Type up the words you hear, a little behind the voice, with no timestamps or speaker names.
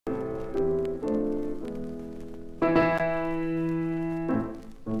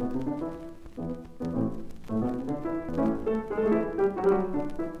Once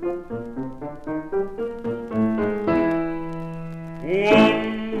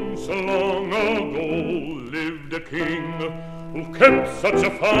long ago lived a king who kept such a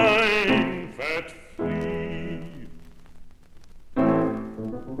fine fat flea. A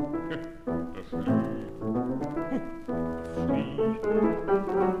flea. A flea.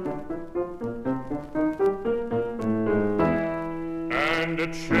 And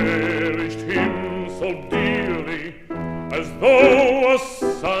cherished him so dearly as though a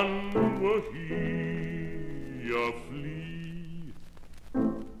son were he. A flea.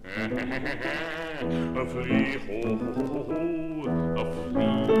 A flea, ho, ho, ho, ho, a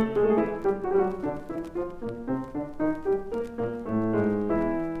flea.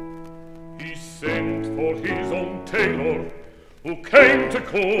 He sent for his own tailor, who came to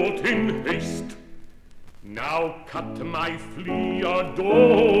court in haste. Now cut my flea a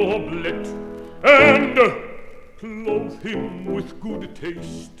doublet, and clothe him with good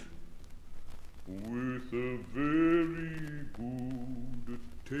taste. With a very good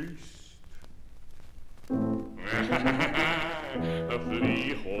taste. A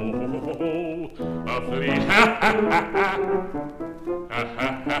flea, ho, ho, ho, ho, a flea, ha, ha, ha, ha.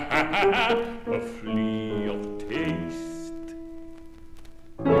 A flea of taste.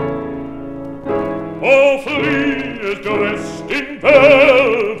 A flea is dressed in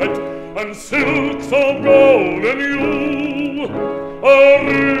velvet and silks of golden hue, a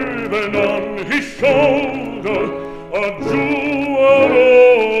ribbon on his shoulder, a jewel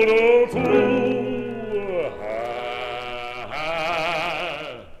or two.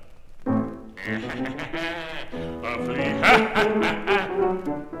 A flea, a flea.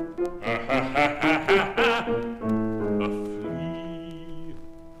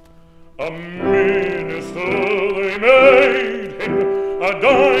 A minister they made him, a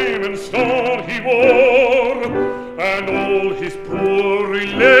diamond star he wore, and all his poor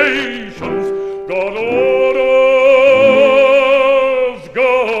relations got orders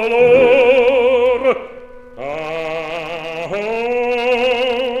galore.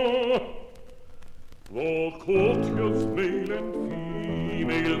 The courtiers, male and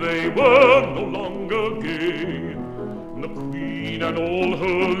female, they were no longer gay. The queen and all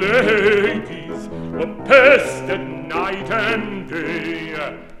her ladies were pested night and day.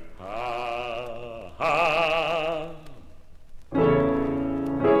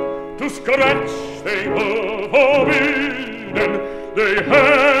 To scratch they were forbidden, they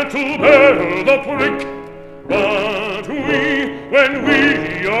had to bear the prick. But we, when we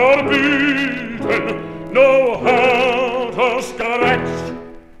are beaten, know how to scratch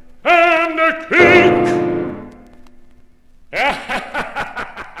and kick.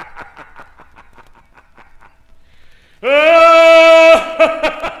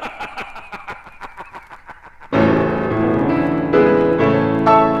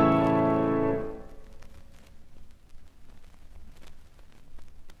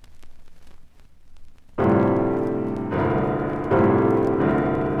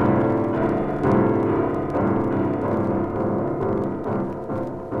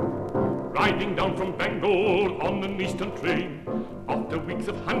 Riding down from Bangor on an eastern train, after weeks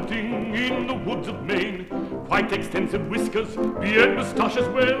of hunting in the woods of Maine, quite extensive whiskers, beard, moustache as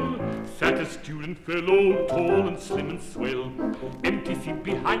well, sat a student fellow, tall and slim and swell. Empty seat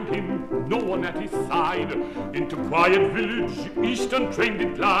behind him, no one at his side. Into quiet village, eastern train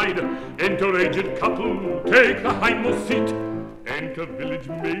did glide. Enter aged couple, take the hindmost seat. Enter village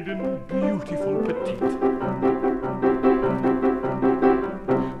maiden, beautiful petite.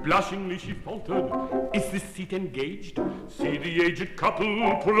 Blushingly she faltered, is this seat engaged? See the aged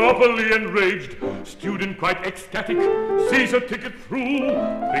couple properly enraged. Student quite ecstatic, sees her ticket through,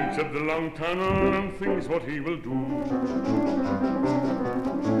 thinks of the long tunnel and thinks what he will do.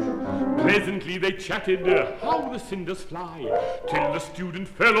 Pleasantly they chatted, how the cinders fly, till the student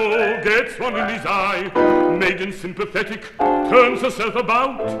fellow gets one in his eye. Maiden sympathetic turns herself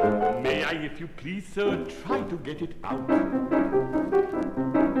about. May I, if you please, sir, try to get it out?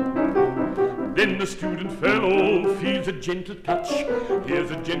 Then the student fellow feels a gentle touch,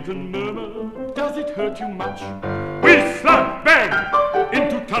 hears a gentle murmur, does it hurt you much? We slunk bang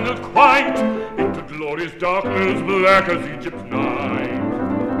into tunnel quite, into glorious darkness black as Egypt's night.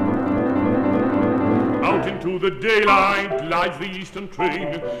 Out into the daylight glides the eastern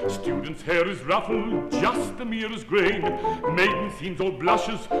train. Student's hair is ruffled, just the merest grain. Maiden seems all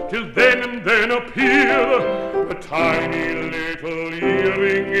blushes, till then and then appear a tiny little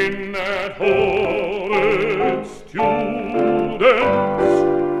earring in that horrid student's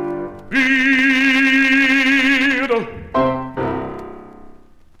beard.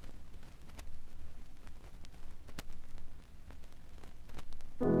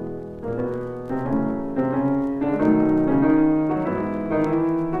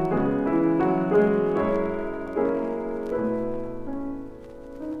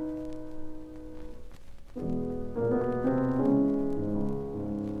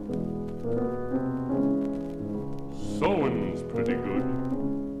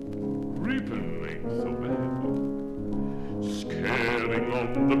 so well. Scaring on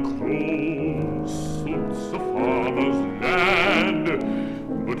the crows suits a farmer's lad,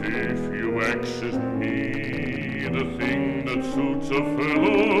 but if you axes me, the thing that suits a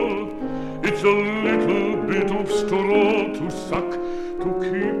fellow, it's a little bit of straw to suck to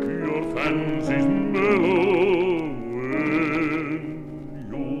keep your fancies mellow.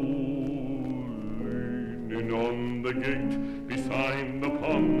 On the gate, beside the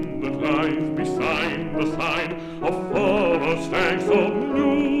pond that lies beside the sign of farmer stacks of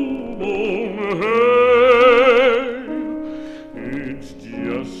new mown hay. It's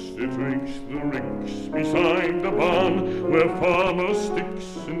just betwixt the ricks beside the barn where farmer sticks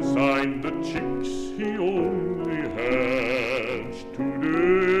inside the chicks he only hatched today.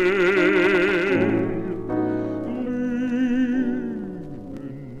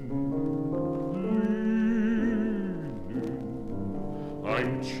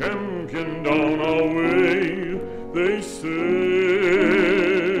 I'm champion down our way, they say,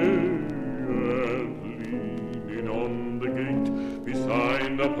 and leaning on the gate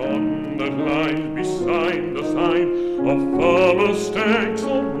beside the pond that lies beside the sign of farmer stacks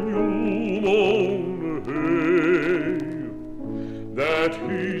of new mown hay, that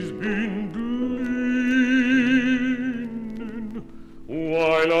he's been gleaning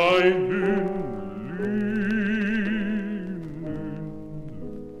while I've been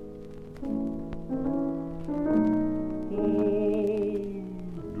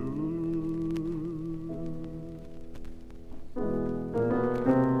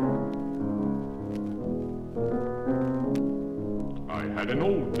an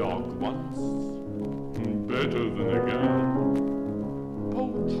old dog once, better than a gal,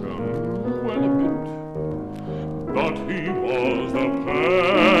 poacher, well a bit, but he was a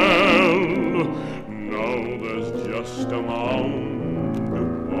pal. Now there's just a mound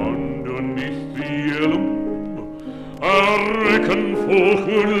underneath the elm. I reckon folk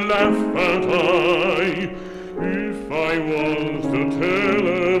would laugh at I if I was to tell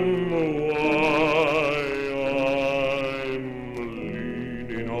 'em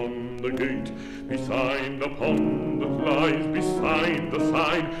beside the pond that lies beside the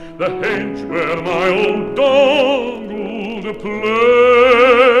sign, the hedge where my old dog would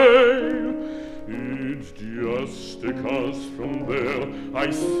play. It's just because from there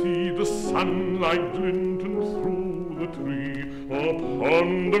I see the sunlight glinting through the tree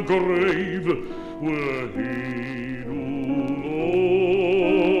upon the grave where he do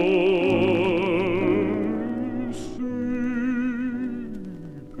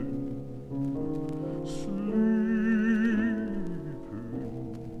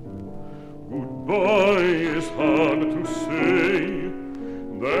Goodbye is hard to say,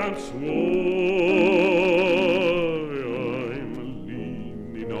 that's why I'm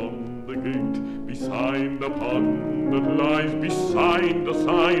leaning on the gate beside the pond that lies beside the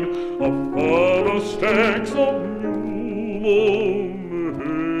sign of farmer stacks of new mown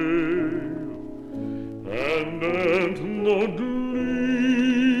hay, and at the gleaning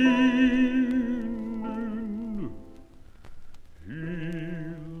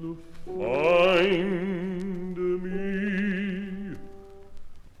he'll find me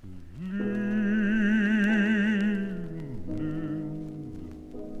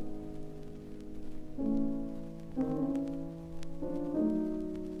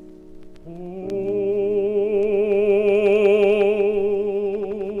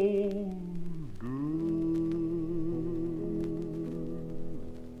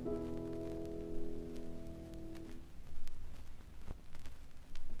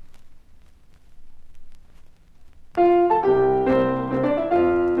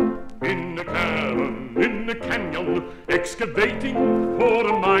excavating for a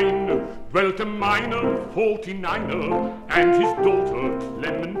mine, dwelt a miner, 49er, and his daughter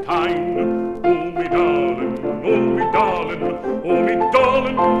Clementine. Oh me darling, oh me darling, oh me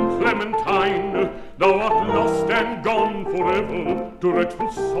darling Clementine, thou art lost and gone forever,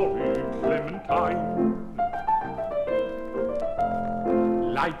 dreadful sorry Clementine.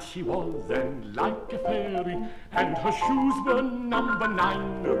 Light she was and like a fairy, and her shoes were number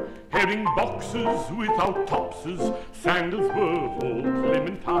 9. Herring boxes without topses, sandals were for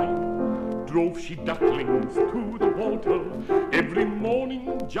Clementine. Drove she ducklings to the water every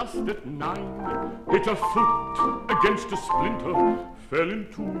morning just at 9. Hit her foot against a splinter, fell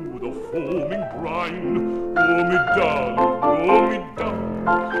into the foaming brine. Oh me darling, oh me darling,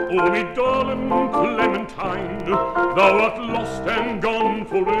 oh me darling Clementine, thou art lost and gone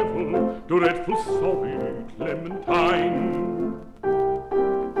forever, dreadful sorry Clementine.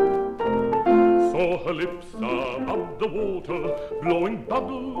 So saw her lips above the water, blowing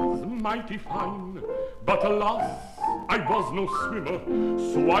bubbles mighty fine. But alas, I was no swimmer,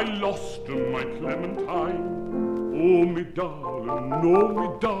 so I lost my Clementine. Oh, me darling,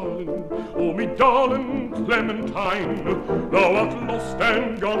 oh, me darling Clementine, thou art lost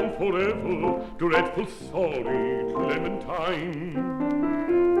and gone forever, dreadful sorry Clementine.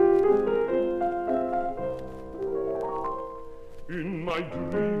 In my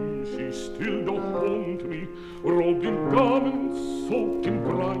dreams she still doth haunt me, robed in garments soaked in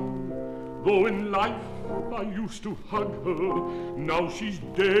brine. Though in life I used to hug her, now she's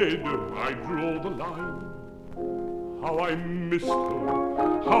dead, I draw the line. How I missed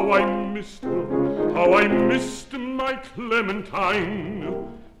her, how I missed her, how I missed my Clementine.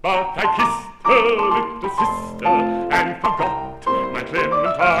 But I kissed her little sister and forgot my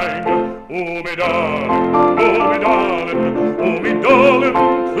Clementine. Oh, me darling, oh, me darling, oh, me darling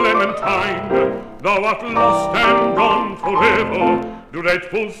Clementine, thou art lost and gone forever,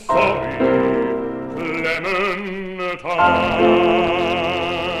 dreadful sorry Clementine.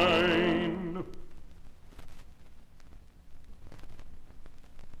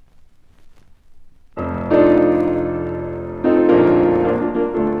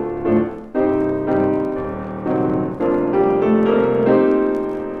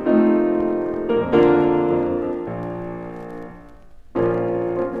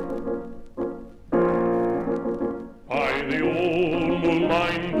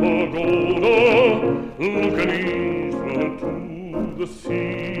 Looking eastward to the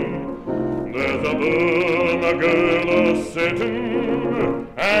sea, there's a Burma girl a-setting,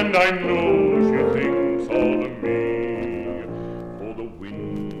 and I know she thinks of me. For the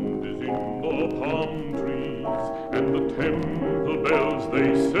wind is in the palm trees, and the temple bells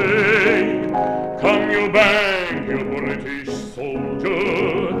they say, come you back, you British soldier,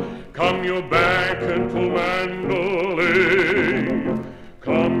 come you back to Mandalay,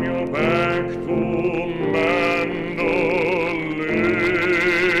 come you back to Mandalay.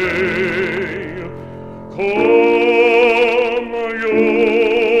 Come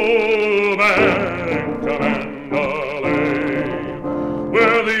you back to Mandalay,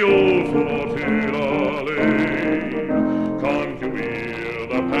 where the old flotilla lay. Can't you hear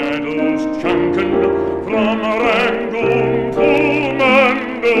the paddles chunking from Rangoon to Mandalay?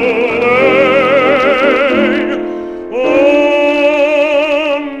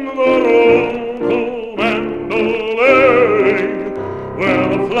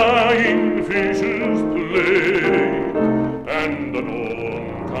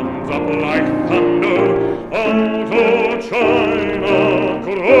 Like thunder out of China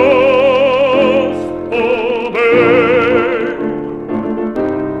across the bay.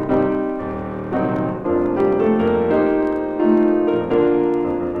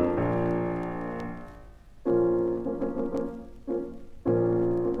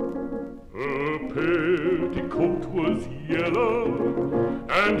 Her petticoat was yellow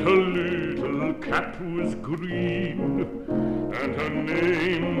and her little cap was green, and her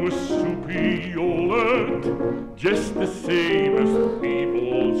name was Soupy Olet, just the same as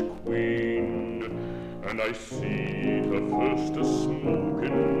Theobald's queen. And I see her first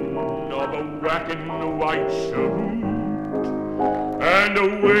a-smoking of a whacking white cheroot, and a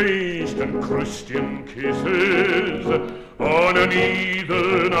waste and Christian kisses on an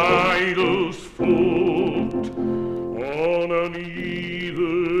heathen idol's foot, on an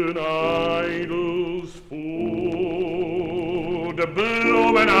heathen idol's foot. A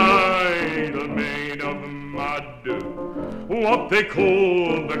blowing idol made of mud, what they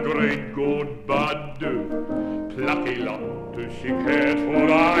call the great goat bud. Plucky lot she cared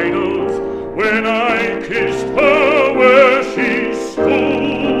for idols, when I kissed her where she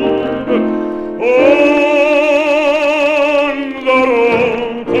stood on the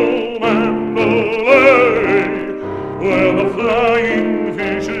road to Mandalay, where the flying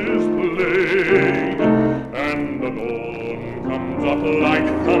fishes play, and the dawn comes up like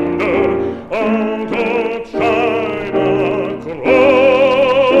thunder out of China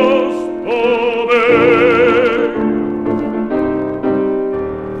across the bay.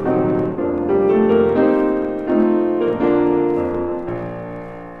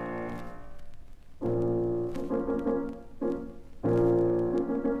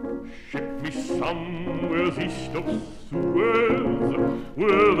 Ship me somewhere east of Suez,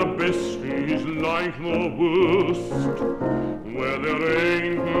 where the best is like the worst, where there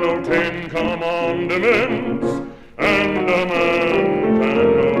ain't no 10 commandments, and a man can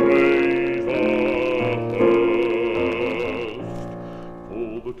raise a thirst.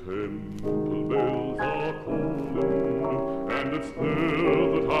 For the temple bells are calling, and it's there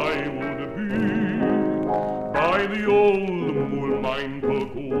that I would be,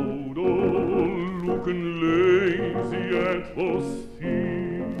 pagoda, looking lazy at the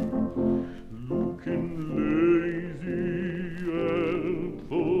sea, looking lazy at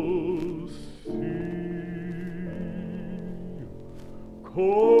the sea.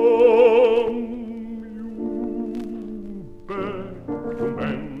 Come you back to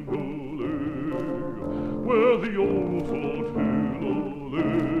Mandalay, where the old salt hill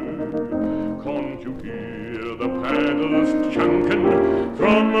lay. Can't you hear the paddles chunkin'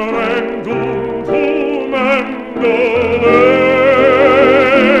 from Rangoon to Mandalay?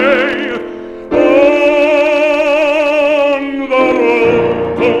 On the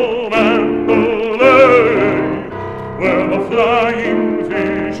road to Mandalay, where the flying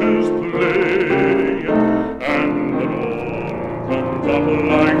fishes play, and the dawn comes up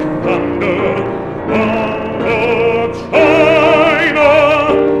like thunder over China,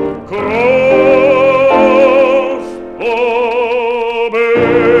 across the bay.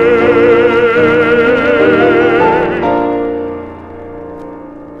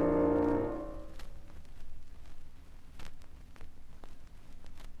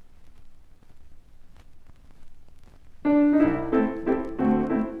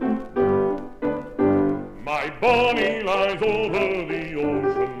 My Bonnie lies over the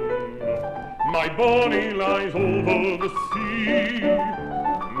ocean, my Bonnie lies over the sea,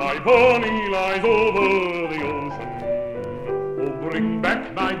 my Bonnie lies over the ocean. Oh, bring back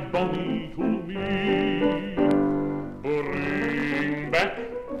my Bonnie to me. Bring back,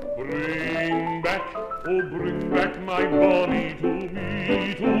 oh, bring back my Bonnie to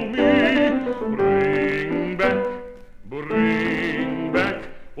me, to me. Bring back,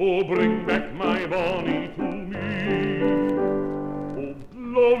 oh, bring back my Bonnie to me. Oh,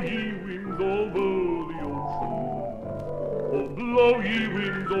 blow ye winds over the ocean, oh, blow ye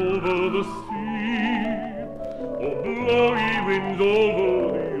winds over the sea, oh, blow ye winds over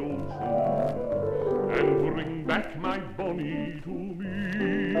the ocean, and bring back my Bonnie to me.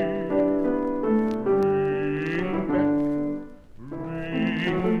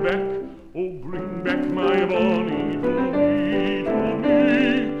 Bring back, oh, bring back my Bonnie to me, to me.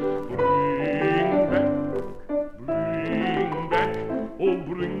 Oh,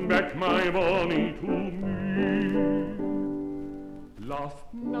 bring back my Bonnie to me. Last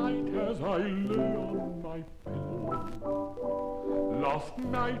night as I lay on my pillow, last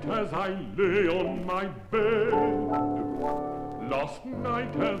night as I lay on my bed, last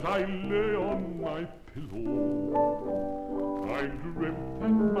night as I lay on my pillow, I dreamt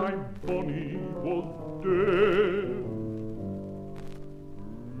that my Bonnie was dead.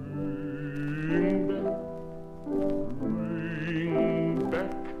 Bring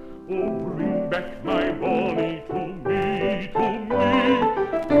back, oh, bring back my Bonnie to me, to me.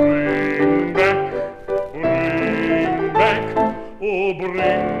 Bring back, oh,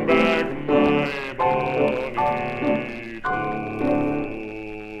 bring back my Bonnie to me.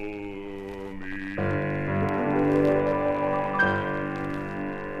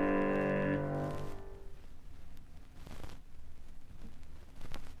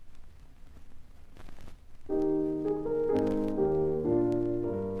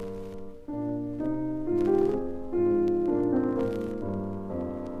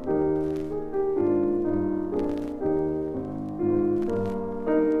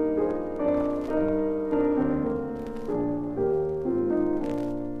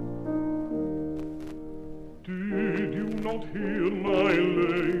 Not hear my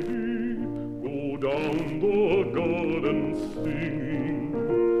lady go down the garden singing.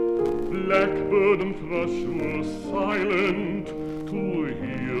 Blackbird and thrush were silent to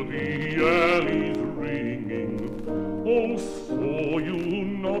hear the alleys ringing. Oh, saw you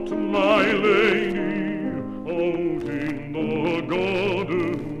not my lady out in the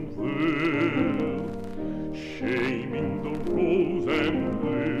garden there, shaming the rose and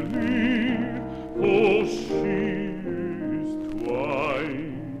lily, for she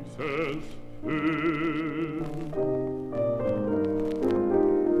twice as fair.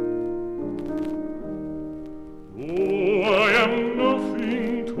 Oh, I am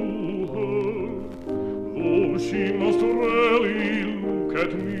nothing to her, though she must really look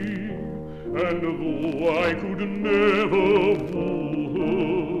at me, and though I could never woo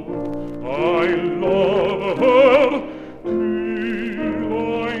her, I love her till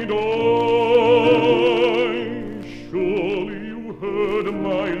I die. Surely you heard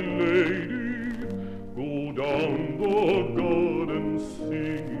my lady go down the garden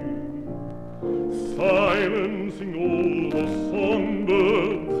singing, silencing all the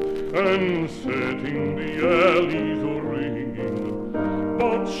songbirds and setting the alleys ringing.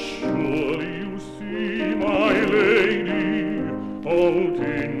 But surely you see my lady, oh, out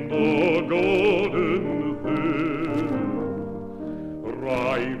in the garden fair,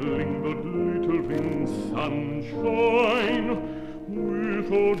 rivaling the glittering sunshine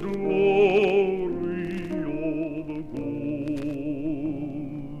with a glory of the golden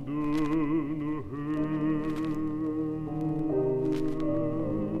hair.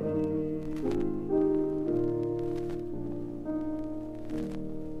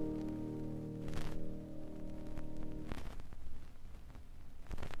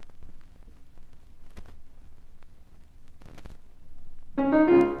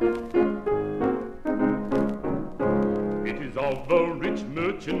 It is of a rich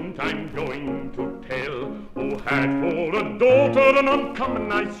merchant I'm going to tell, who had for a daughter an uncommon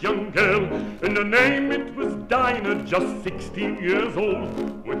nice young girl, and her name it was Dinah, just 16 years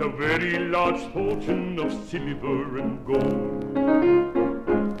old, with a very large fortune of silver and gold.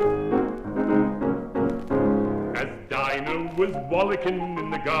 As Dinah was wallicking in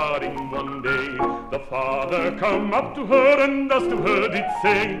the garden one day, the father come up to her and thus to her did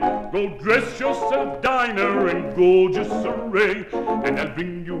say, "Go dress yourself, Dinah, in gorgeous array, and I'll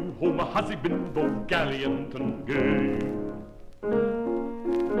bring you home a husband both gallant and gay."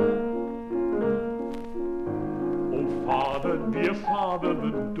 "Oh, father, dear father,"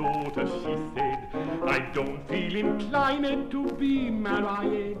 the daughter she said, "I don't feel inclined to be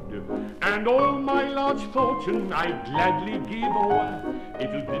married, and all my large fortune I'd gladly give away if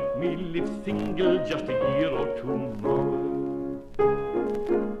you'll let me live single just a year or two more."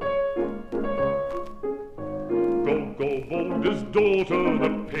 "Go, boldest daughter," the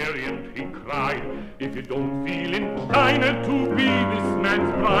parent he cried, "if you don't feel inclined to be this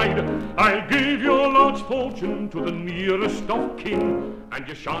man's bride, I'll give your large fortune to the nearest of kin, and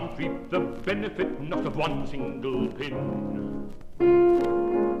you shan't reap the benefit not of one single pin."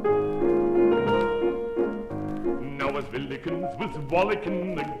 Now as Villikins was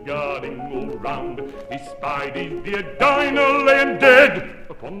wallicking the garden all round, he spied his dear Dinah laying dead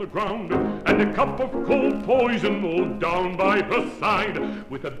upon the ground, and a cup of cold poison all down by her side,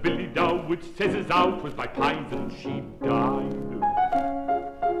 with a billy dow which says as out was by poison she died.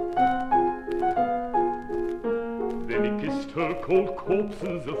 Then he kissed her cold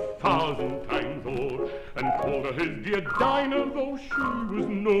corpses 1,000 times o'er, and called her his dear Dinah, though she was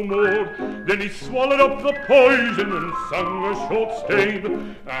no more. Then he swallowed up the poison and sung a short stave,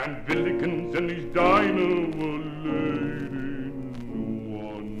 and Villikins and his Dinah were laid in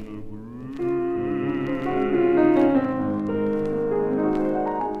one grave.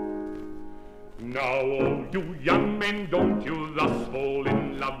 Now, oh, you young men, don't you thus fall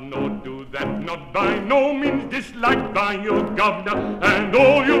in love, nor do that, not by no means disliked by your governor. And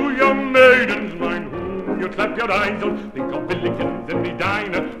all you young maidens, mind whom you clap your eyes on, think of Villikins and the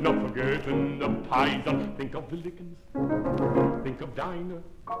Dinah, not forgetting the pies on. Think of Villikins, think of Dinah,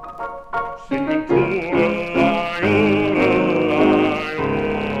 singing to-la-lie, oh-la-lie,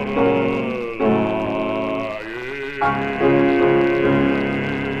 oh-la-lie.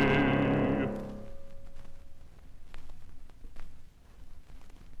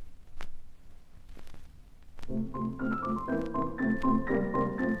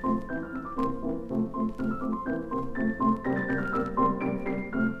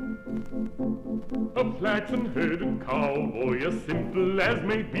 A flaxen-headed cowboy, as simple as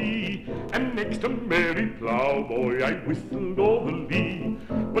may be, and next to merry ploughboy I whistled o'er the lea.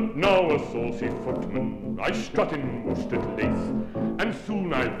 But now a saucy footman I strut in worsted lace, and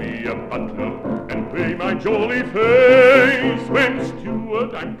soon I'll be a butler and pay my jolly face. When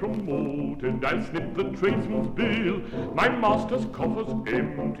steward I'm promoted, I'll snip the tradesman's bill, my master's coffers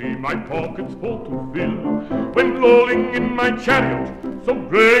empty, my pockets full to fill. When lolling in my chariot, so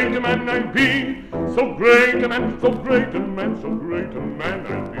great a man I'll be, so great a man, so great a man, so great a man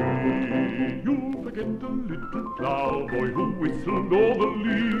I'll be. You'll forget the little ploughboy who whistled o'er the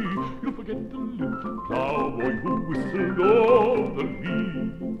lea. You'll forget the little ploughboy who whistled o'er the lea.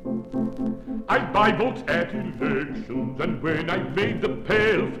 I buy votes at elections, and when I've made the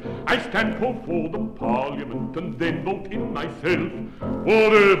pails, I stand for the Parliament and then vote in myself.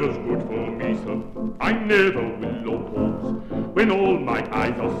 Whatever's good for me, sir, I never will oppose. When all my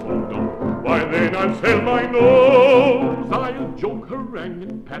eyes are sold up, why then I'll sell my nose. I'll joke, harangue,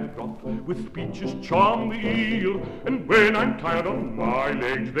 and paragraph, with speeches charm the ear, and when I'm tired on my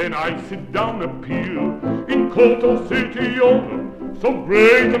legs, then I sit down appeal. In court or city order, so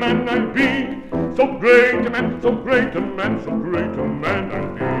great a man I'll be, so great a man, so great a man, so great a man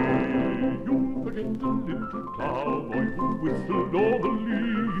I'll be. You'll forget the little ploughboy who whistled o'er the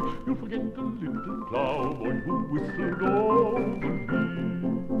lea. You'll forget the little ploughboy who whistled o'er the lea.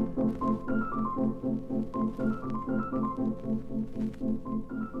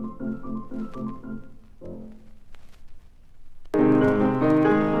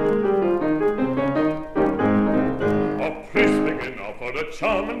 For a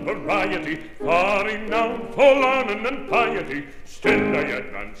charm and variety, far renowned for learning and piety, still I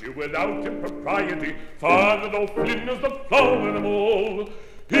advance you without impropriety. Father O'Flynn is the flower of them all.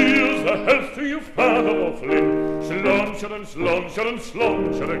 Here's a health to you, Father O'Flynn. Slauncher and slauncher and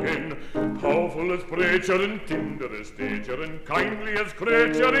slauncher again. Powerful as preacher and tender as stager, and kindly as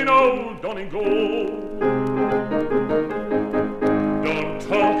creature in old Donegal.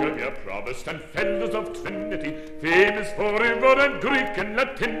 Talk of your Protestant fellows of Trinity, famous for river and Greek and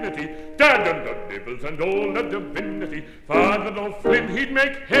Latinity, dad and the devils and all the divinity. Father O'Flynn, he'd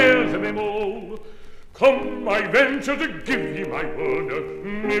make hells of them all. Come, I venture to give ye my word,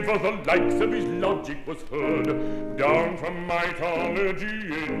 never the likes of his logic was heard. Down from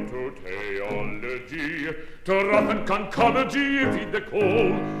mythology into theology, to wrath and conchology if he'd the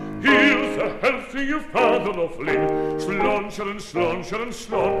call. Here's a health to you, Father O'Flynn. Slauncher and slauncher and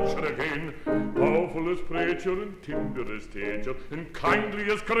slauncher again. Powerful as preacher and tender as stager, and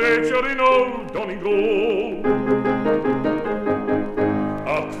kindly as creature in old Donegal.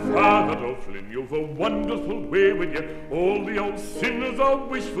 Ah, Father O'Flynn, you've a wonderful way with you. All the old sinners are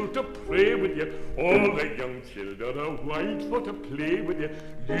wishful to pray with you. All the young children are wild for to play with you.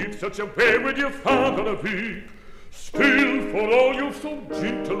 You've such a way with you, Father O'Flynn. Still, for all you've so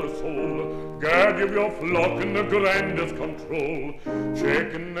gentle a soul, guard you your flock in the grandest control,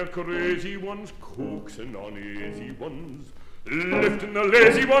 checking the crazy ones, coaxing on easy ones, lifting the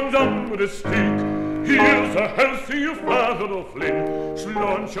lazy ones on with a stick. Here's a health to you, Father O'Flynn.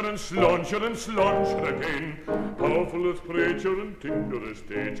 Slauncher and slauncher and slauncher again. Powerful as preacher and tender as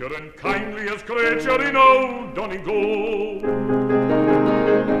stager, and kindly as creature in old Donegal.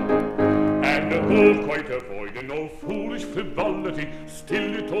 And though quite avoiding no foolish frivolity,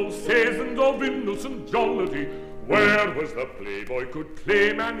 still it all seasons of innocent jollity. Where was the playboy could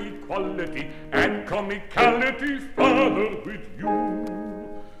claim an equality and comicality, Father, with you?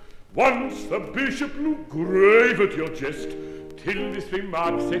 Once the bishop looked grave at your jest, till this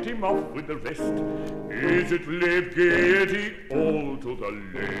remark set him off with the rest. Is it lave gaiety all to the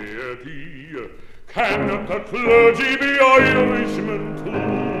laity? Cannot the clergy be Irishmen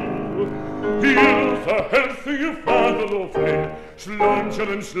too? Here's a health to you, Father O'Flynn. Slauncher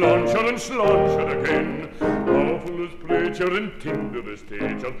and slauncher and slauncher again. Powerful as preacher and tender as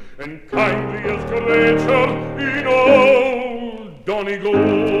stager, and kindly as creature in old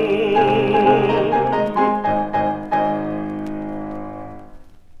Donegal.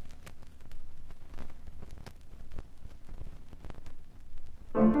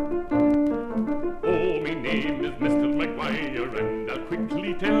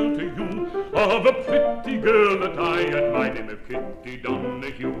 Tell to you of a pretty girl that I admire, name of Kitty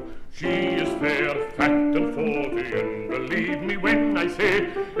Donahue. She is fair, fat and forty, and believe me when I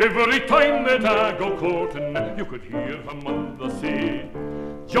say, every time that I go courting, you could hear her mother say,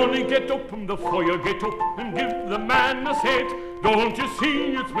 Johnny, get up from the fire, get up and give the man a set. Don't you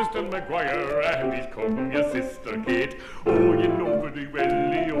see it's Mr. Maguire and he's come your sister Kate. Oh, you know very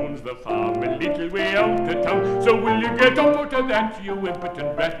well he owns the farm a little way out of town. So will you get up out of that, you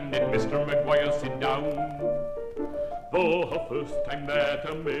impotent brat, and let Mr. Maguire sit down? For her first time that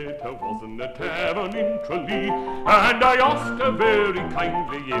I met her was in a tavern in Tralee, and I asked her very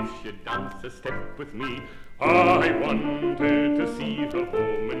kindly if she'd dance a step with me. I wanted to see her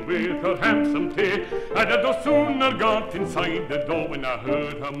home and with her handsome tay, and I'd no sooner got inside the door when I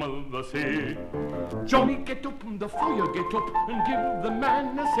heard her mother say, Johnny, get up from the fire, get up and give the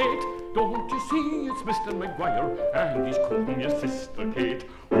man a set. Don't you see it's Mr. Maguire and he's courting your sister Kate.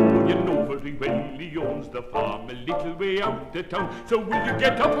 Oh, you know very well he owns the farm a little way out of town. So will you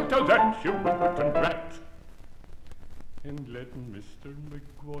get up out of that, you impotent brat, and let Mr.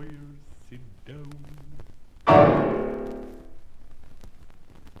 Maguire sit down?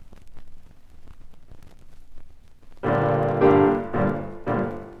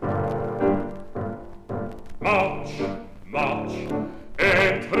 March, march,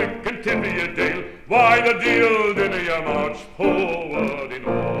 Ettrick and Tiviadale, why the deal didn't you march forward in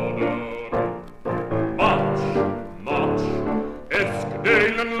order? March, march,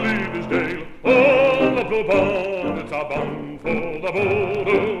 Eskdale and Leavesdale, all the blue bonnets are bound for the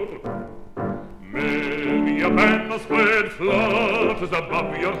border. Many a banner spread flutters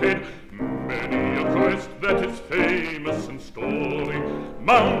above your head, many a crest that is famous and story.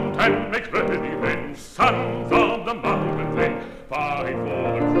 Mount and make ready, men, sons of the mountain plain, fight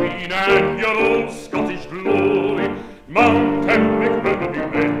for the Queen and your old Scottish glory. Mount and make ready,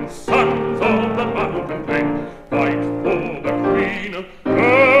 men, sons of the mountain plain, fight for the Queen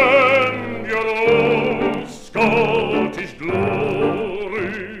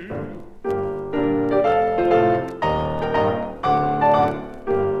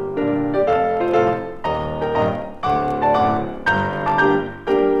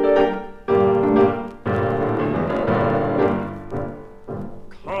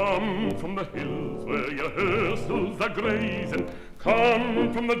grazing,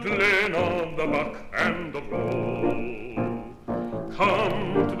 come from the glen on the buck and the roe.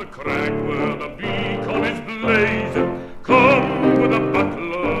 Come to the crag where the beacon is blazing, come with the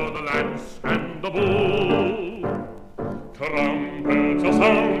buckler, the lance and the bow. Trumpets are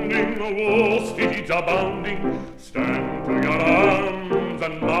sounding, war steeds are bounding, stand to your arms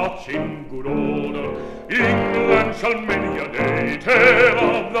and march in good order. England shall many a day tell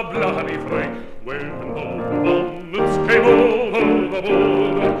of the bloody fray, when the bombers came over the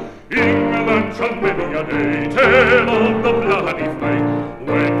border. England shall many a day tell of the bloody fray,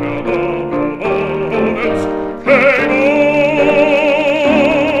 when the bombers came over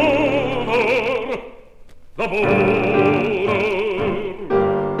the border.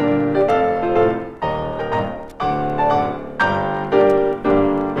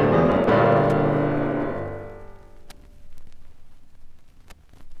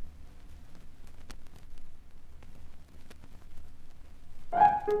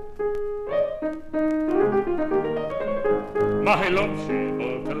 My love, she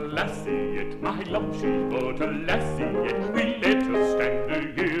but a lassie yet, my love, she but a lassie yet. We let her stand a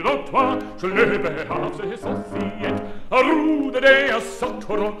year or twa, she'll never have the saucy yet. A rue the day a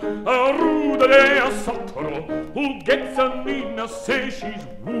sottoro, a rue the day a sottoro, who gets a Nina say she's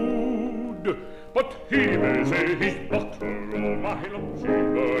wooed, but he may say he's buttero. My love, she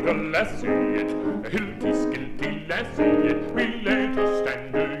but a lassie yet, a hilty, skilty lassie yet. We let her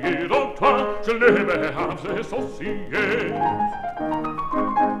stand a year or twa, she'll never have the saucy yet.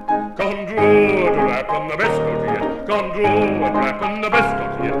 Come draw a drap on the best of ye, come draw a drap on the best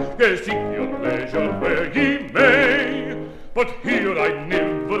of ye. Ye seek your pleasure where ye may, but here I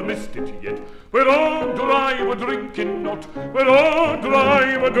never missed it yet. Where all dry were drinking not, where all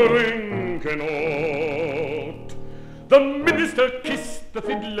dry were drinking not. The minister kissed the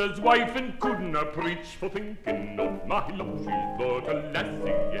fiddler's wife and couldna preach for thinking of my love. She's but a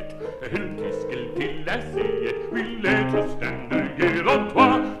lassie yet, a hilty, skilty lassie yet. We let her stand a year or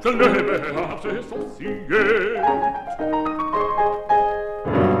twa, she'll never have the saucy yet.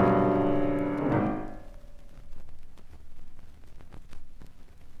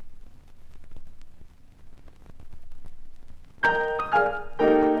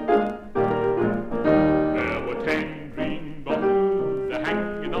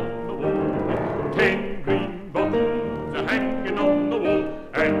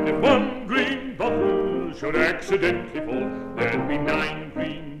 Accidentally fall, there'd be 9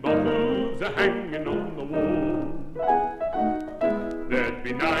 green bottles a-hanging on the wall. There'd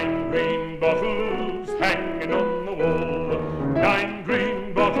be 9 green bottles hanging on the wall. 9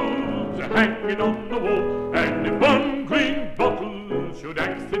 green bottles a-hanging on the wall. And if 1 green bottle should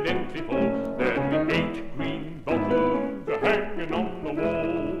accidentally fall, there'd be 8 green bottles a-hanging on the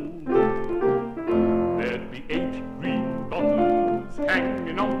wall. There'd be 8 green bottles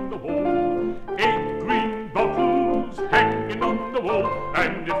hanging on the wall. 8 green bottles hanging on the wall,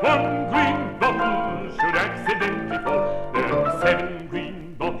 and if 1 green bottle should accidentally fall, there'll be 7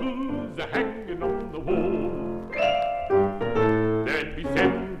 green bottles hanging on the wall. There'd be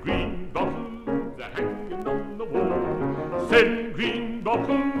 7 green bottles hanging on the wall. 7 green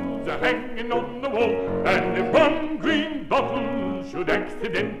bottles hanging on the wall, and if 1 green bottle should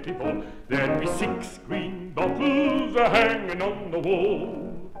accidentally fall, there'd be 6 green bottles hanging on the wall.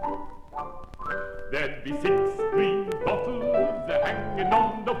 There'd be 6 green bottles hanging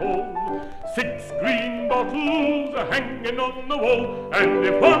on the wall. 6 green bottles hanging on the wall. And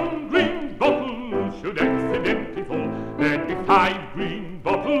if 1 green bottle should accidentally fall, there'd be 5 green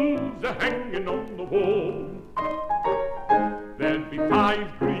bottles hanging on the wall. There'd be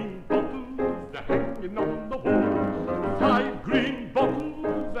 5 green bottles hanging on the wall. 5 green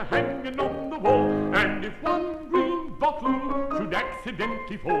bottles hanging on the wall. And if 1 green bottle should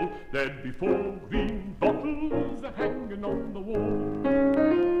accidentally fall, there'd be 4 green bottles hanging on the wall.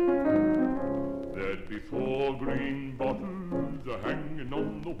 There'd be 4 green bottles hanging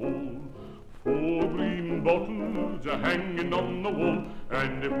on the wall. 4 green bottles hanging on the wall.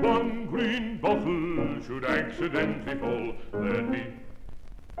 And if 1 green bottle should accidentally fall, there'd be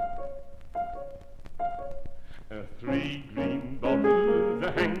 3 green bottles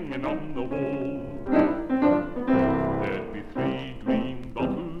hanging on the wall. There'd be 3 green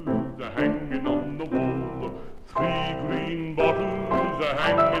bottles hanging on the wall. 3 green bottles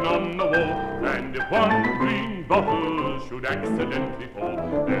hanging on the wall. And if 1 green bottle should accidentally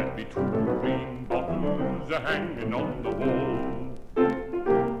fall, there'd be 2 green bottles hanging on the wall.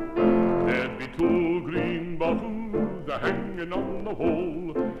 There'd be 2 green bottles hanging on the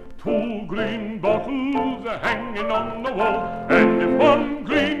wall. 2 green bottles hanging on the wall. And if 1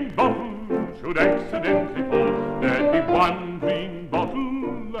 green bottle should accidentally fall, there'd one green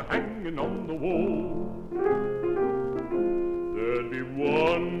bottle hanging on the wall. There'd be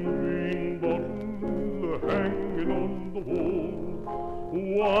one green bottle hanging on the wall.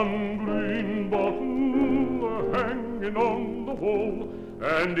 One green bottle hanging on the wall.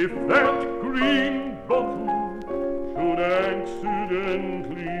 And if that green bottle should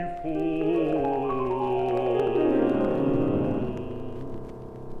accidentally fall,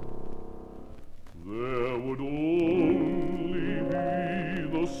 there would only be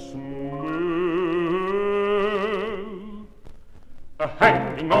the smell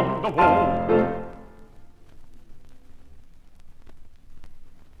hanging on the wall.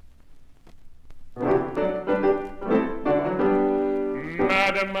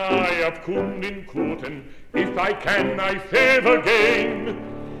 Madam, I have Kunden Koten, if I can I favor gain.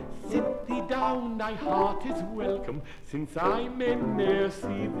 Sit thee down, thy heart is welcome, since I may ne'er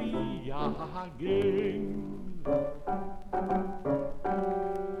see thee again.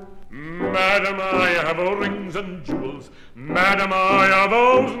 Madam, I have rings and jewels, Madam, I have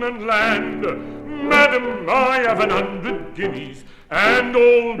ocean and land, Madam, I have 100 guineas, and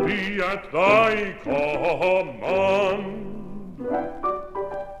all be at thy command.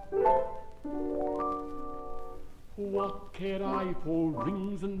 What care I for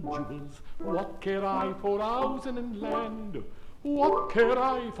rings and jewels? What care I for housing and land? What care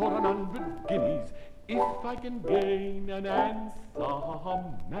I for 100 guineas if I can gain an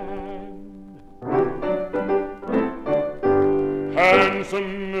handsome man?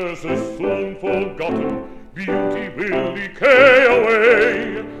 Handsomeness is soon forgotten, beauty will decay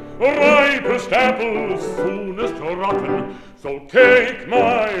away. Ripest apples soonest rotten, so take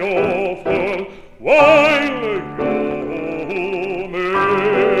my offer while you may.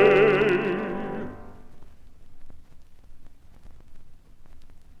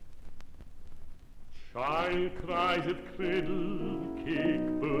 Child cries at cradle, cake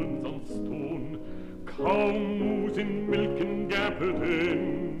burns on stone, cow moves in milking gap at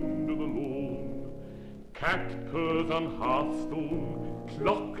end of the lawn, cat purrs on hearthstone,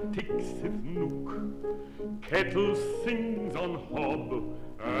 clock ticks its nook, kettle sings on hob,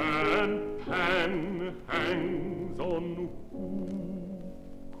 and pan hangs on hook.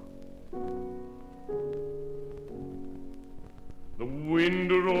 The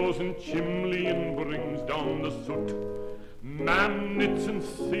wind roars in chimney and brings down the soot. Man knits and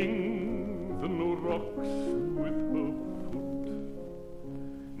sings and rocks with her foot.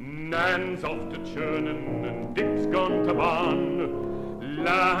 Nan's off to churnin' and Dick's gone to barn.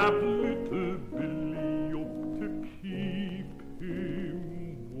 Lap little Billy up to keep him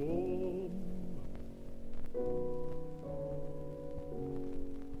warm.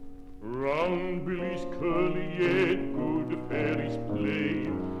 Round Billy's curly head good fairies play,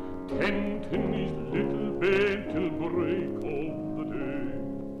 tentin' his little bed till break of the day.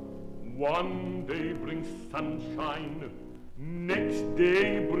 One day brings sunshine, next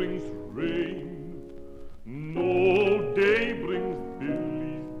day brings rain, no day brings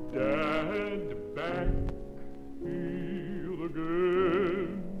Billy's dad back here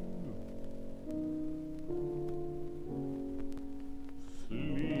again.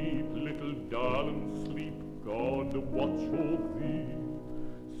 Sleep, little darling, sleep, God watch over thee.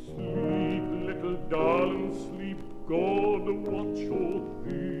 Sleep, little darling, sleep, God watch over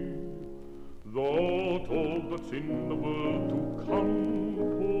thee. Thou'rt all that's in the world to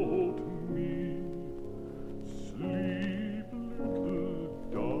comfort me. Sleep, little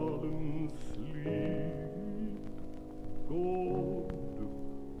darling, sleep, God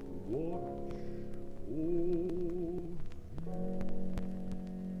watch over thee.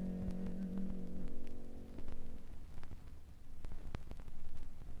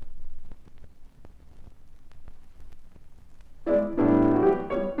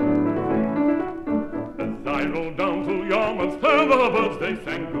 I rode down through Yarmouth, and the birds they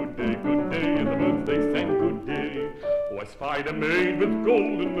sang good day, and the birds they sang good day. Oh, I spied a maid with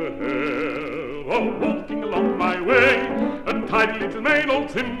golden hair, oh, walking along my way, a tidy little maid, all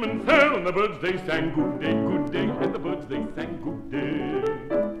trim and fair, and the birds they sang good day, and the birds they sang good day.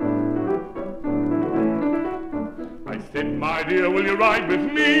 I said, my dear, will you ride with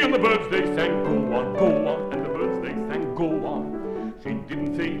me? And the birds they sang go on, and the birds they sang go on. She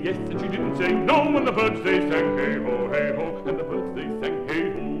didn't say yes and she didn't say no, and the birds they sang hey ho, and the birds they sang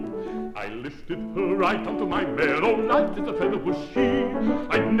hey ho. I lifted her right onto my mare, oh light as a feather was she.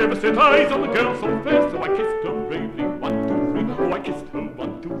 I'd never set eyes on a girl so fair, so I kissed her bravely, 1, 2, 3. Oh, I kissed her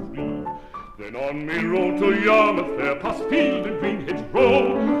 1, 2, 3. Then on me rode to Yarmouth fair, past field and green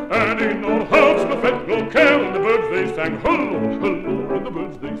hedgerow, and in all hearts no fret no care, and the birds they sang hello, hello, and the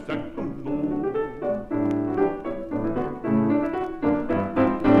birds they sang hello.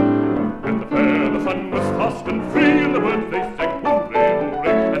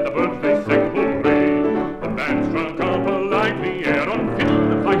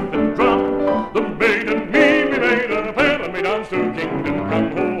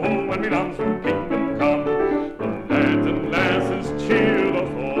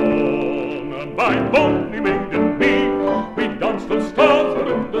 goodbye, bonny maid and me. We danced till stars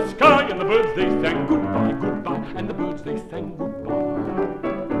were in the sky, and the birds they sang goodbye, goodbye, and the birds they sang goodbye.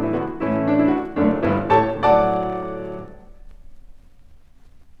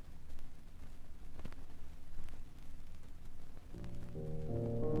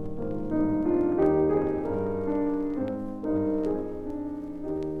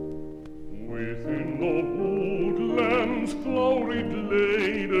 Within the woodlands flowery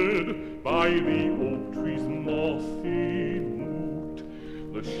bladed, by the oak tree's mossy root,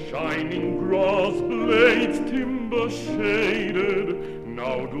 the shining grass blades timber shaded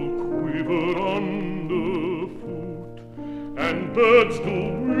now do quiver underfoot, and birds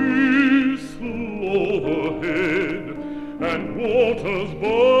do whistle overhead, and water's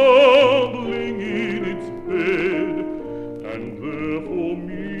bubbling in its bed, and there for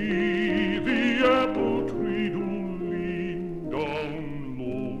me the apple tree do lean down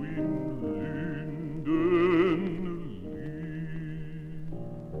low in linden leaf.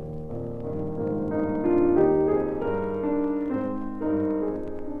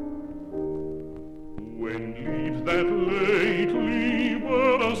 When leaves that lately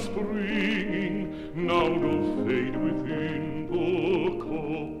were a-springing now do fade within the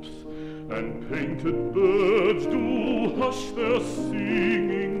copse, and painted birds do hush their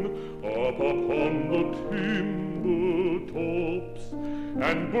singing up upon the timber tops,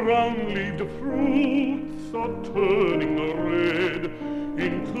 and brown-leaved fruits are turning red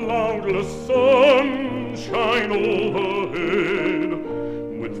in cloudless sunshine overhead.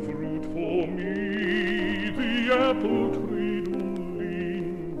 With fruit for me the apple tree do lean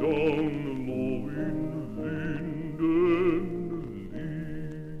down low in linden leaf.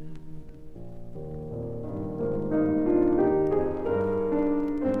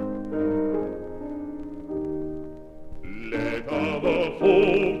 Let other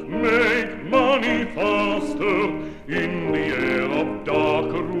folk make money faster in the air of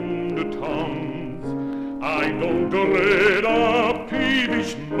dark-roomed towns. I don't dread a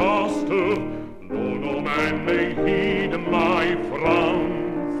peevish master, though no man may heed my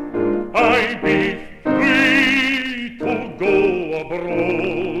frowns. I be free to go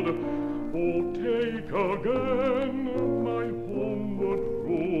abroad, or take again my homeward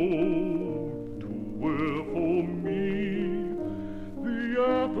road, to where for me the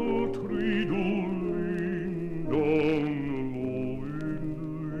apple tree do lean down low in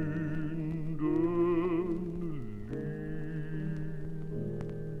linden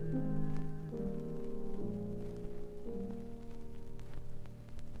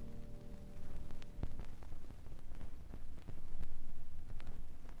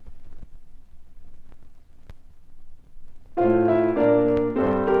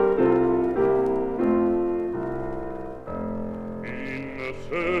In the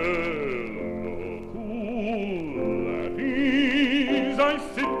cellar cool at ease I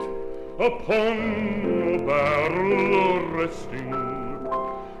sit upon a barrel resting.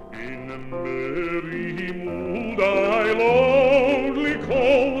 In a merry mood I loudly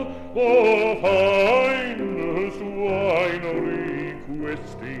call the finest wine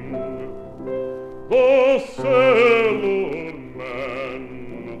requesting. The cellar man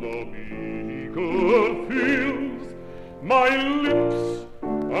the beaker fills, my lips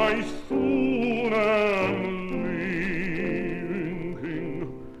I soon am linking,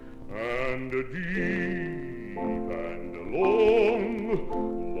 and deep and long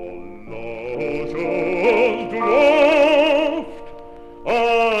the luscious draught I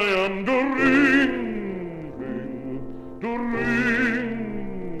am drinking,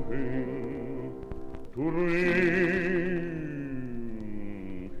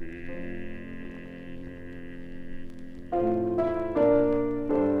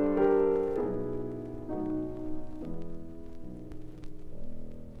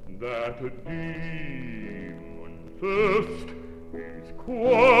 that demon thirst is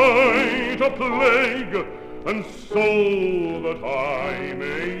quite a plague, and so that I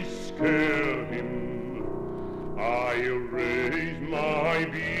may scare him, I raise my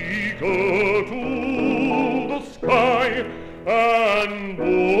beaker to the sky and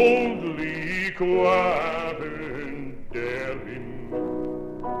boldly quaff and dare him.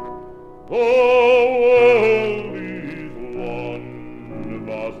 The world is one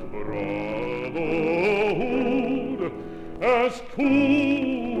vast brotherhood, as to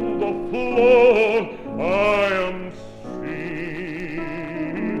the floor I am sinking.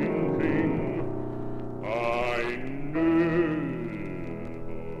 I never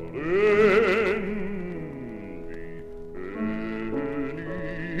envy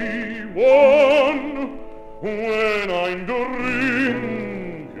anyone when I'm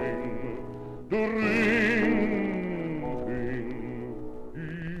drinking,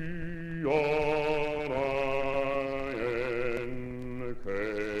 go.